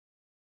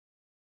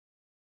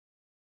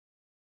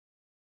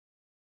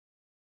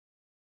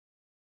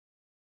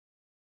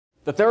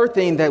The third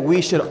thing that we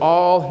should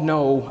all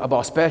know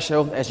about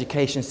special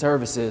education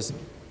services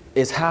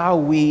is how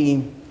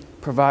we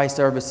provide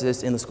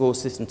services in the school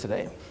system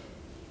today.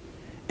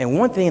 And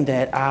one thing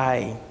that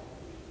I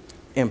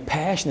am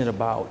passionate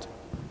about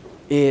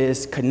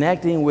is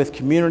connecting with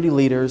community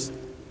leaders,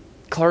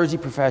 clergy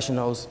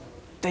professionals,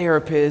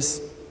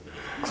 therapists,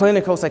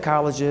 clinical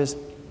psychologists,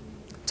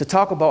 to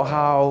talk about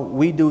how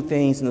we do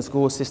things in the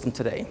school system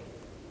today.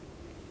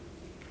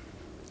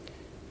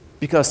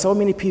 Because so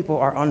many people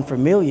are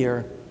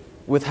unfamiliar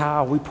with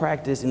how we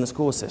practice in the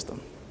school system.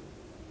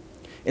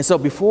 And so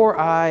before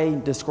I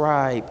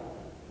describe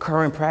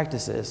current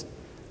practices,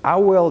 I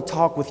will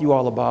talk with you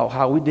all about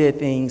how we did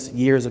things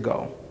years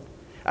ago.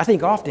 I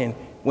think often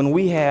when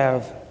we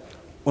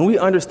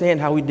understand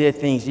how we did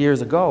things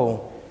years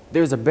ago,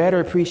 there's a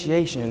better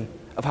appreciation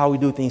of how we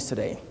do things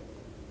today.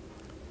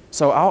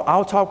 So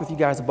I'll talk with you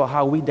guys about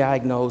how we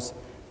diagnose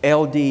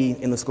LD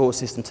in the school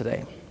system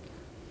today.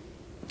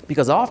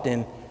 Because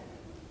often,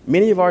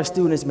 many of our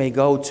students may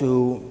go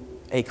to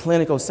a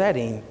clinical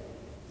setting,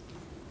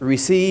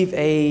 receive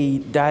a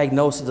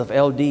diagnosis of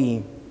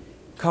LD,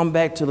 come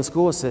back to the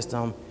school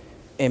system,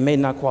 and may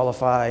not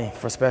qualify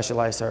for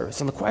specialized service.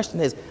 So the question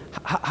is,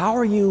 how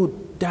are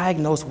you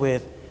diagnosed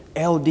with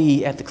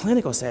LD at the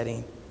clinical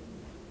setting?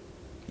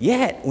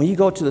 Yet, when you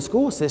go to the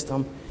school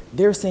system,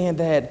 they're saying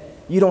that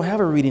you don't have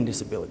a reading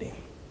disability.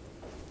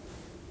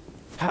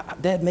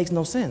 That makes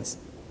no sense.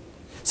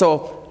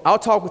 So I'll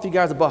talk with you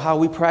guys about how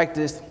we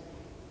practiced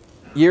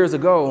years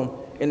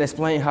ago and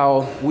explain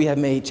how we have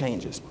made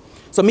changes.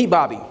 So meet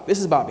Bobby. This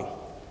is Bobby.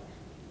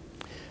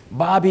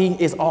 Bobby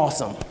is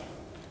awesome.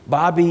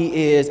 Bobby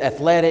is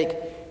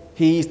athletic.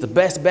 He's the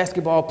best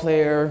basketball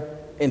player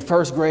in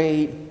first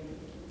grade.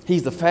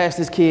 He's the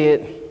fastest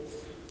kid.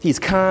 He's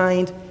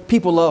kind.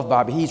 People love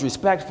Bobby. He's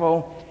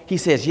respectful. He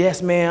says,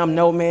 yes, ma'am,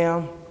 no,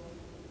 ma'am.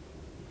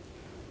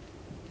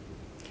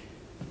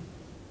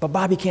 But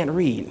Bobby can't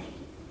read.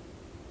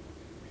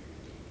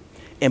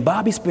 And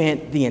Bobby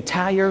spent the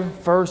entire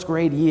first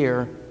grade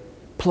year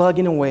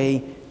plugging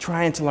away,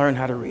 trying to learn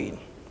how to read.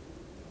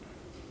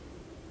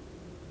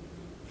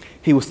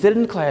 He would sit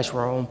in the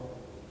classroom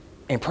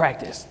and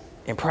practice,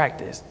 and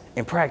practice,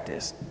 and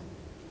practice.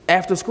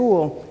 After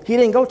school, he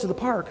didn't go to the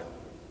park.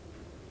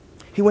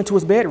 He went to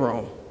his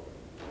bedroom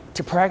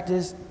to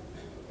practice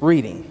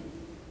reading.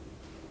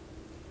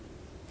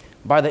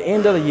 By the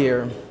end of the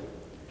year,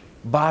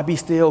 Bobby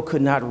still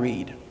could not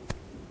read.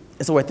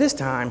 And so at this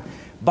time,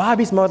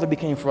 Bobby's mother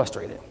became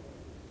frustrated.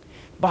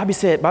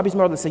 Bobby's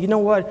mother said, you know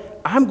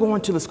what? I'm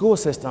going to the school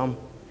system.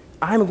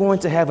 I'm going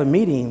to have a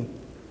meeting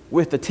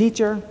with the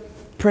teacher,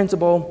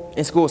 principal,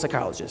 and school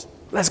psychologist.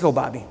 Let's go,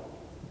 Bobby.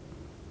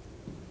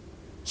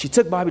 She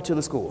took Bobby to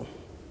the school.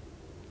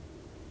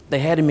 They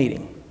had a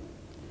meeting.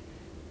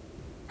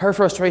 Her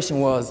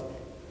frustration was,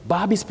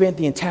 Bobby spent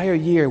the entire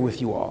year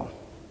with you all.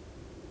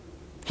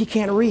 He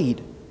can't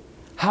read.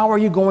 How are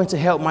you going to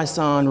help my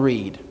son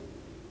read?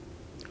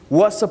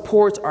 What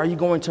supports are you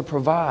going to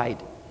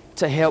provide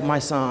to help my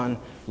son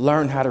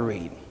learn how to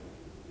read?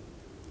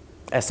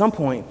 At some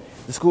point,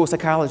 the school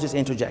psychologist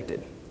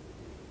interjected.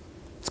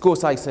 School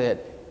psych said,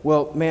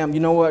 well, ma'am, you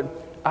know what?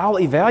 I'll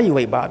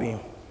evaluate Bobby.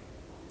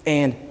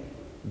 And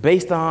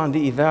based on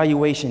the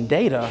evaluation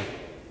data,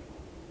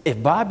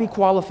 if Bobby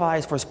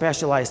qualifies for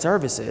specialized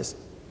services,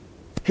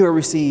 he'll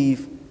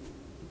receive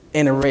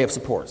an array of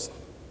supports.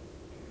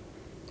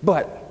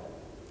 But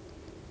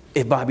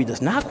if Bobby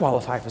does not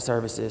qualify for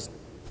services,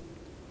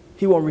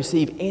 he won't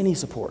receive any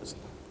supports.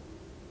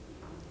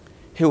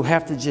 He'll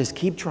have to just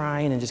keep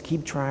trying and just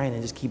keep trying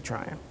and just keep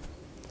trying.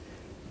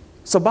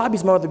 So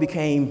Bobby's mother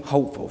became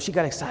hopeful. She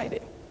got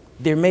excited.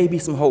 There may be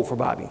some hope for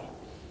Bobby.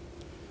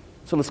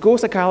 So the school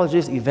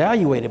psychologist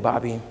evaluated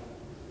Bobby.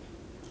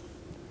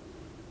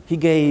 He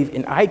gave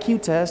an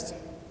IQ test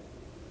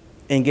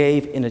and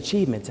gave an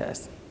achievement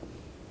test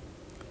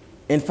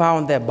and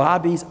found that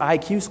Bobby's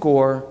IQ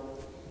score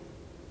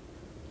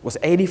was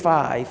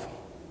 85.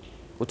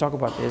 We'll talk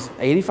about this,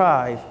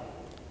 85,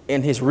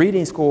 and his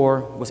reading score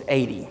was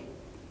 80.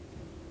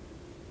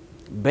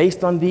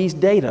 Based on these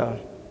data,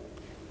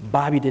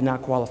 Bobby did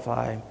not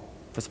qualify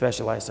for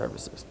specialized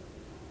services,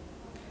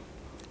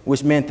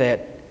 which meant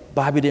that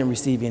Bobby didn't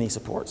receive any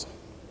supports.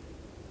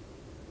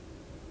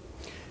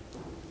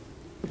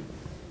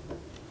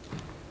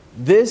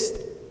 This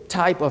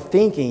type of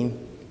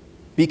thinking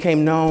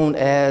became known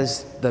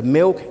as the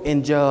milk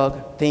and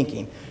jug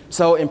thinking.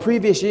 So in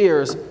previous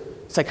years,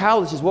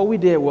 psychologists, what we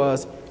did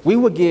was we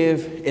would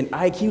give an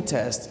IQ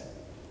test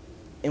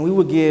and we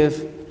would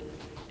give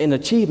an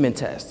achievement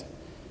test.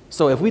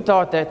 So if we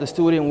thought that the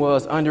student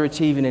was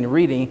underachieving in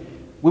reading,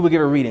 we would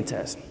give a reading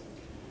test.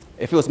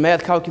 If it was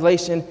math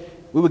calculation,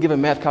 we would give a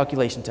math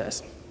calculation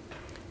test.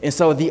 And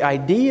so the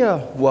idea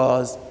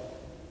was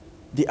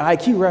the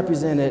IQ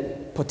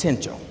represented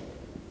potential.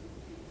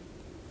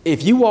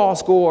 If you all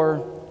score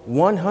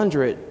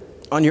 100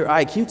 on your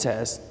IQ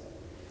test,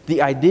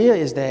 the idea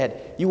is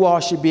that you all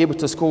should be able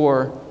to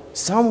score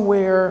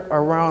somewhere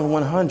around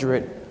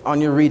 100 on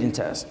your reading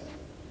test.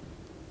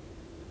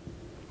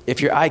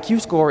 If your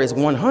IQ score is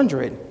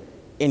 100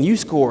 and you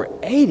score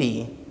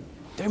 80,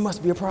 there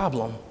must be a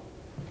problem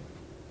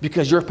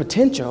because your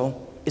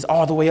potential is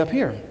all the way up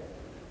here.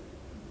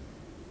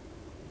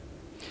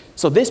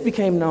 So this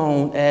became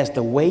known as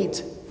the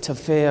wait to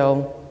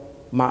fail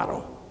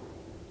model,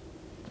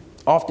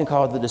 often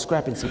called the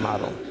discrepancy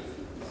model.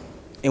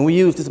 And we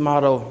used this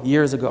model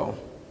years ago.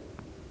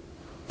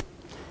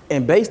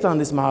 And based on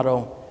this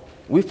model,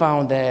 we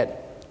found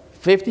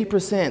that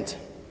 50%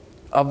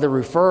 of the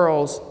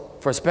referrals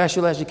for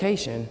special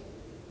education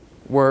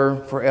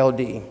were for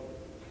LD.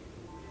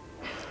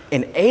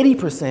 And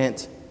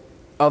 80%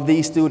 of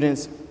these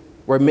students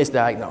were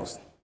misdiagnosed.